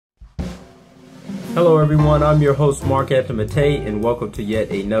Hello everyone, I'm your host Mark Anthony Matei, and welcome to yet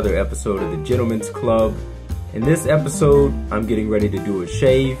another episode of the Gentleman's Club. In this episode, I'm getting ready to do a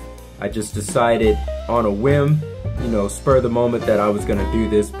shave. I just decided on a whim, spur of the moment, that I was going to do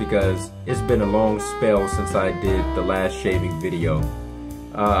this because it's been a long spell since I did the last shaving video.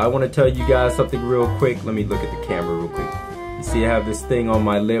 I want to tell you guys something real quick. Let me look at the camera real quick. You see I have this thing on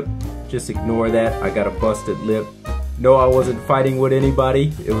my lip. Just ignore that. I got a busted lip. No, I wasn't fighting with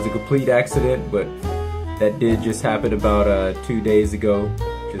anybody. It was a complete accident, but that did just happen about 2 days ago.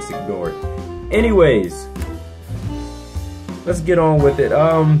 Just ignore it. Anyways, let's get on with it.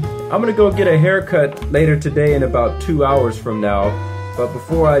 I'm gonna go get a haircut later today in about 2 hours from now. But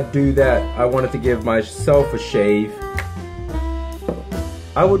before I do that, I wanted to give myself a shave.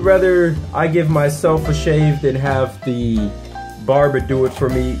 I would rather I give myself a shave than have the barber do it for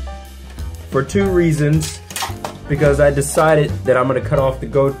me for two reasons. Because I decided that I'm going to cut off the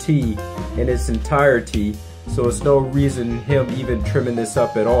goatee in its entirety, so it's no reason him even trimming this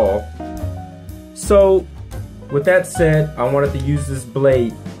up at all. So with that said, I wanted to use this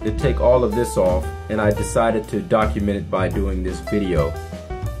blade to take all of this off, and I decided to document it by doing this video.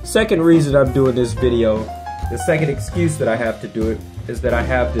 Second reason I'm doing this video, the second excuse that I have to do it, is that I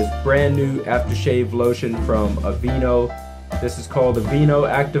have this brand new aftershave lotion from Aveeno. This is called Aveeno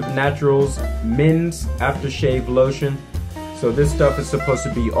Active Naturals Men's Aftershave Lotion. So this stuff is supposed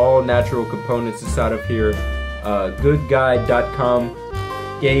to be all natural components inside of here. Goodguide.com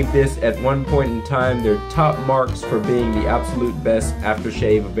gave this at one point in time their top marks for being the absolute best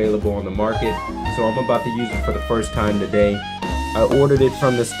aftershave available on the market. So I'm about to use it for the first time today. I ordered it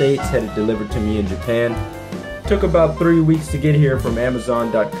from the States, had it delivered to me in Japan. Took about 3 weeks to get here from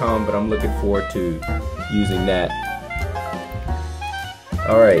Amazon.com, but I'm looking forward to using that.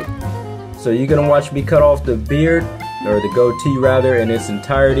 Alright, so you're going to watch me cut off the beard, or the goatee rather, in its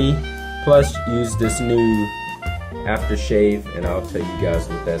entirety, plus use this new aftershave, and I'll tell you guys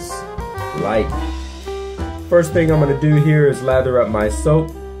what that's like. First thing I'm going to do here is lather up my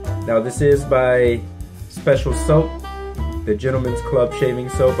soap. Now this is by Special Soap, the Gentleman's Club shaving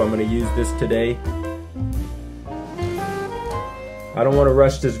soap. I'm going to use this today. I don't want to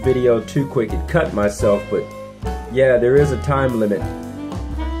rush this video too quick and cut myself, but yeah, there is a time limit.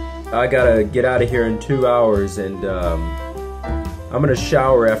 I gotta get out of here in 2 hours, and I'm gonna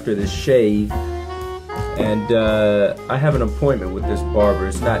shower after this shave, and I have an appointment with this barber.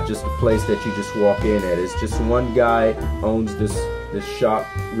 It's not just a place that you just walk in at. It's just one guy owns this shop,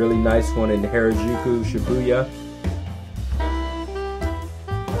 really nice one in Harajuku, Shibuya.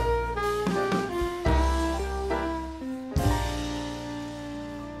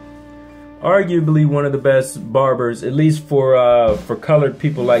 Arguably one of the best barbers, at least for colored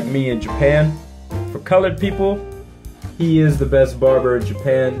people like me in Japan. For colored people, he is the best barber in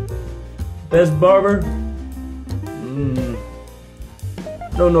Japan. Best barber?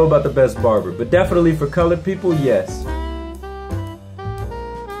 Don't know about the best barber, but definitely for colored people, yes.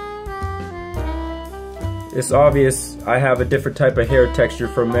 It's obvious I have a different type of hair texture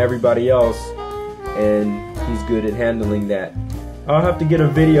from everybody else, and he's good at handling that. I'll have to get a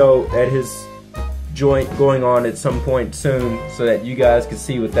video at his joint going on at some point soon so that you guys can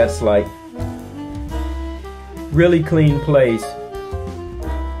see what that's like. Really clean place.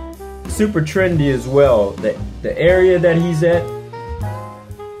 Super trendy as well. The area that he's at,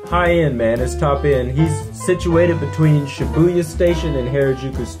 high end, man. It's top end. He's situated between Shibuya Station and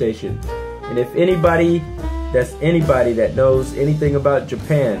Harajuku Station. And if anybody that knows anything about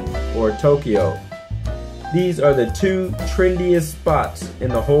Japan or Tokyo, these are the two trendiest spots in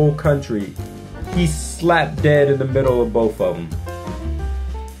the whole country. He's slap dead in the middle of both of them.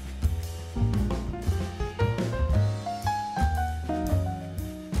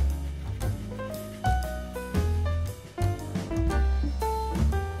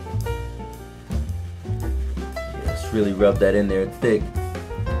 Just really rub that in there thick.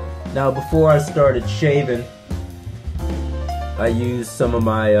 Now before I started shaving, I used some of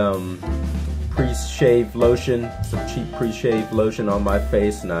my pre-shave lotion, some cheap pre-shave lotion on my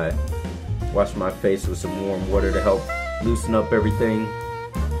face, and I washed my face with some warm water to help loosen up everything.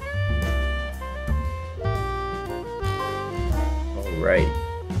 Alright,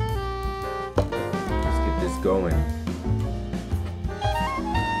 let's get this going.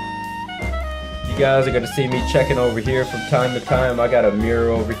 You guys are going to see me checking over here from time to time. I got a mirror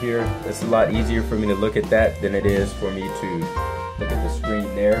over here. It's a lot easier for me to look at that than it is for me to look at the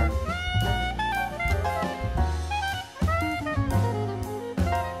screen there.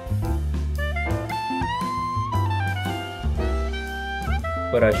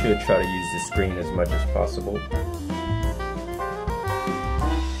 But I should try to use the screen as much as possible.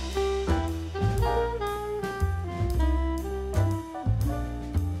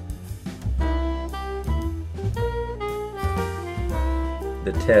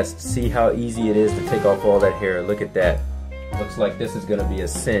 the test. See how easy it is to take off all that hair. Look at that. Looks like this is gonna be a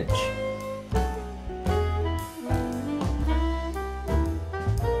cinch.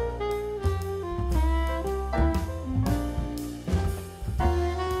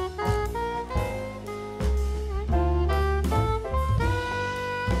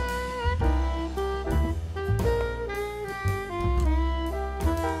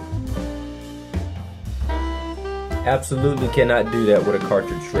 Absolutely cannot do that with a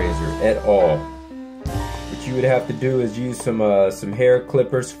cartridge razor at all. What you would have to do is use some hair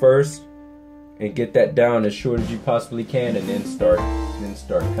clippers first and get that down as short as you possibly can, and then start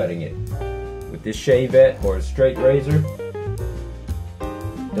cutting it. With this Shavette or a straight razor,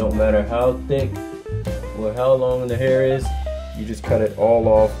 don't matter how thick or how long the hair is, you just cut it all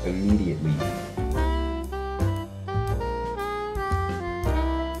off immediately.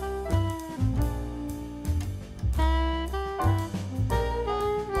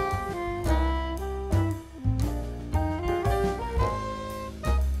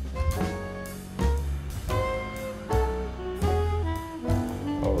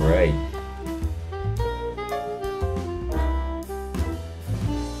 Alright.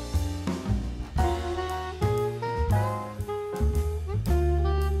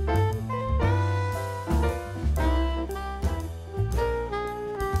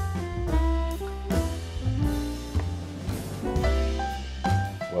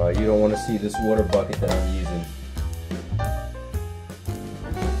 Well, you don't want to see this water bucket that I'm using.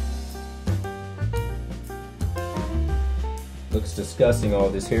 Looks disgusting, all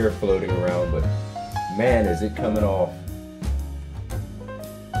this hair floating around, but man, is it coming off.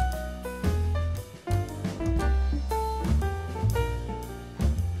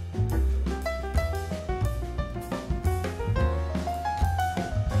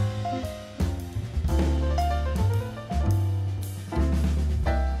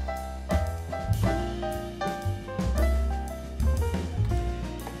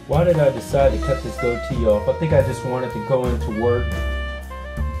 Why did I decide to cut this goatee off? I think I just wanted to go into work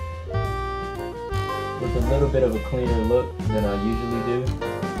with a little bit of a cleaner look than I usually do.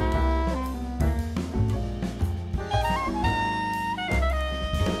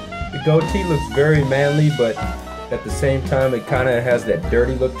 The goatee looks very manly, but at the same time it kind of has that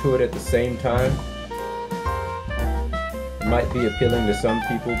dirty look to it at the same time. It might be appealing to some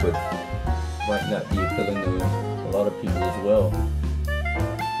people, but might not be appealing to a lot of people as well.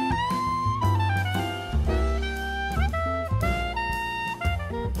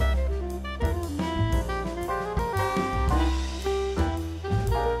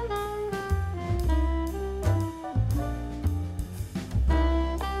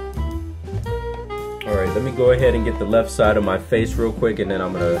 Alright, let me go ahead and get the left side of my face real quick, and then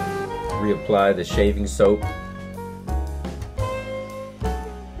I'm going to reapply the shaving soap.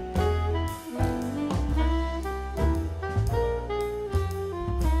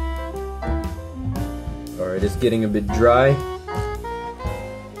 Alright, it's getting a bit dry,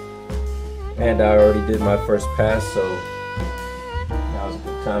 and I already did my first pass, so now's a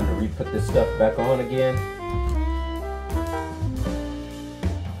good time to re-put this stuff back on again.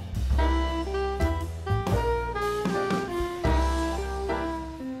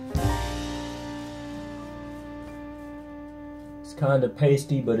 Kind of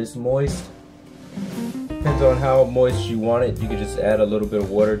pasty, but it's moist. Depends on how moist you want it. You can just add a little bit of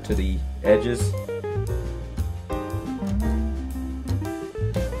water to the edges.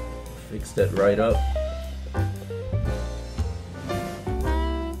 Fix that right up.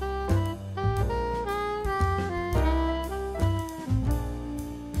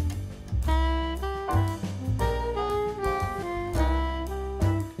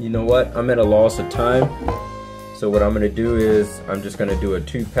 You know what? I'm at a loss of time. So what I'm going to do is I'm just going to do a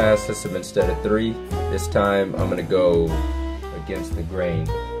 2-pass system instead of 3. This time I'm going to go against the grain.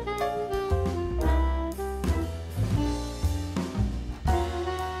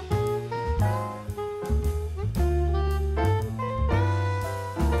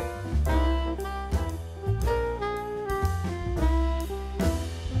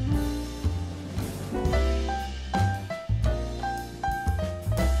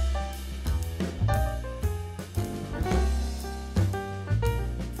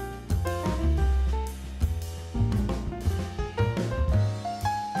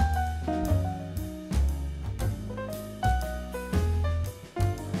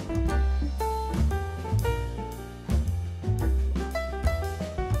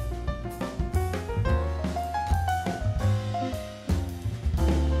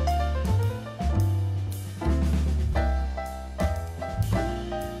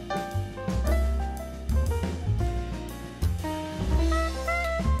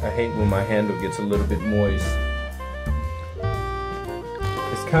 hate when my handle gets a little bit moist.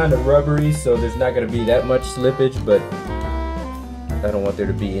 It's kind of rubbery, so there's not going to be that much slippage, but I don't want there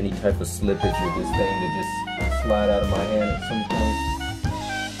to be any type of slippage with this thing to just slide out of my hand at some point.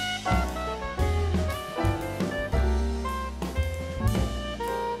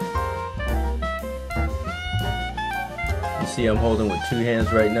 You see I'm holding with two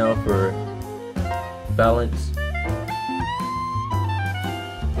hands right now for balance.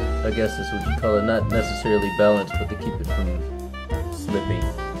 I guess that's what you call it, not necessarily balance, but to keep it from slipping.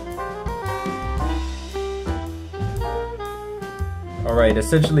 Alright,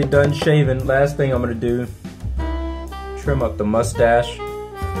 essentially done shaving. Last thing I'm going to do, trim up the mustache.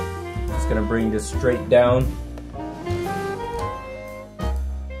 Just going to bring this straight down.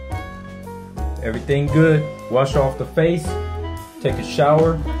 Everything good. Wash off the face. Take a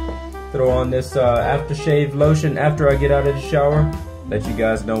shower. Throw on this aftershave lotion after I get out of the shower. Let you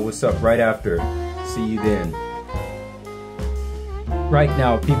guys know what's up right after. See you then. Right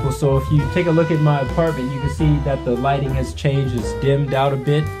now, people, so if you take a look at my apartment, you can see that the lighting has changed. It's dimmed out a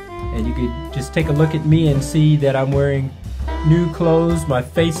bit, and you could just take a look at me and see that I'm wearing new clothes. My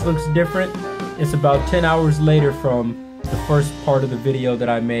face looks different. It's about 10 hours later from the first part of the video that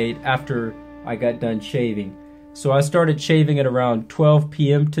I made after I got done shaving. So I started shaving at around 12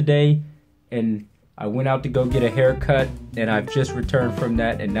 p.m. today, and I went out to go get a haircut, and I've just returned from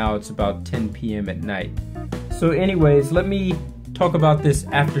that, and now it's about 10 p.m. at night. So anyways, let me talk about this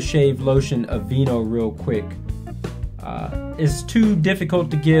aftershave lotion Aveeno real quick. It's too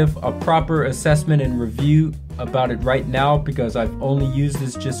difficult to give a proper assessment and review about it right now because I've only used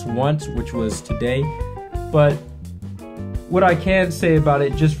this just once, which was today. But what I can say about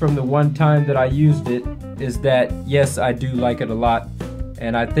it just from the one time that I used it is that yes, I do like it a lot,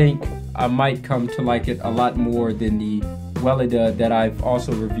 and I think I might come to like it a lot more than the Weleda that I've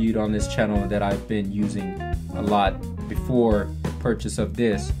also reviewed on this channel that I've been using a lot before the purchase of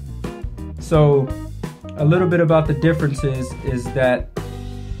this. So a little bit about the differences is that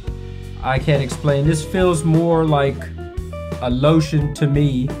I can't explain. This feels more like a lotion to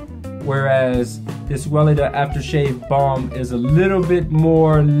me, whereas this Weleda aftershave balm is a little bit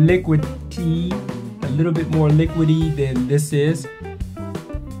more liquidy, than this is.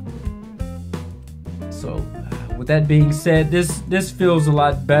 So with that being said, this feels a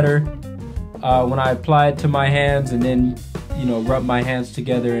lot better when I apply it to my hands and then, you know, rub my hands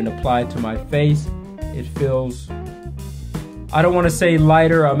together and apply it to my face. It feels, I don't want to say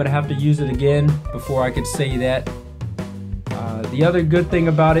lighter. I'm gonna have to use it again before I could say that. The other good thing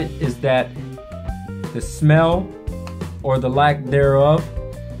about it is that the smell, or the lack thereof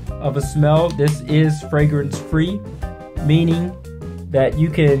of a smell, this is fragrance free, meaning that you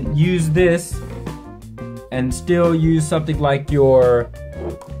can use this and still use something like your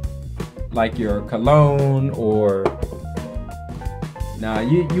cologne, or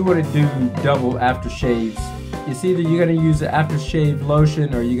you wouldn't do double aftershaves. It's either you're gonna use an aftershave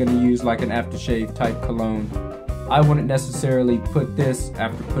lotion or you're gonna use like an aftershave type cologne. I wouldn't necessarily put this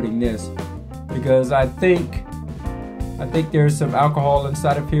after putting this because I think there's some alcohol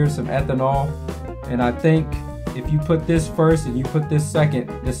inside of here, some ethanol, and I think if you put this first and you put this second,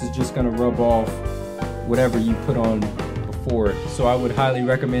 this is just gonna rub off whatever you put on before it. So I would highly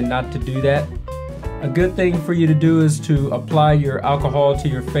recommend not to do that. A good thing for you to do is to apply your alcohol to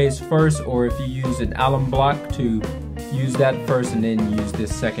your face first, or if you use an alum block, to use that first and then use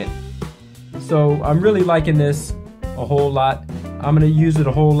this second. So I'm really liking this a whole lot. I'm gonna use it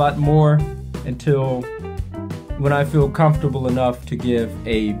a whole lot more until when I feel comfortable enough to give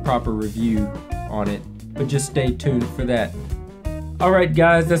a proper review on it, but just stay tuned for that. Alright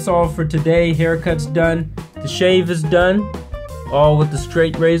guys, that's all for today. Haircut's done, the shave is done, all with the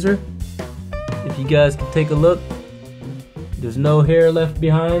straight razor. If you guys can take a look, there's no hair left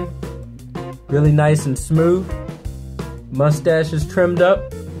behind, really nice and smooth. Mustache is trimmed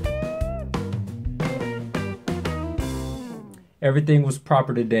up. Everything was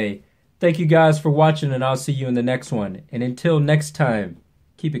proper today. Thank you guys for watching, and I'll see you in the next one. And until next time,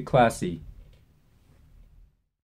 keep it classy.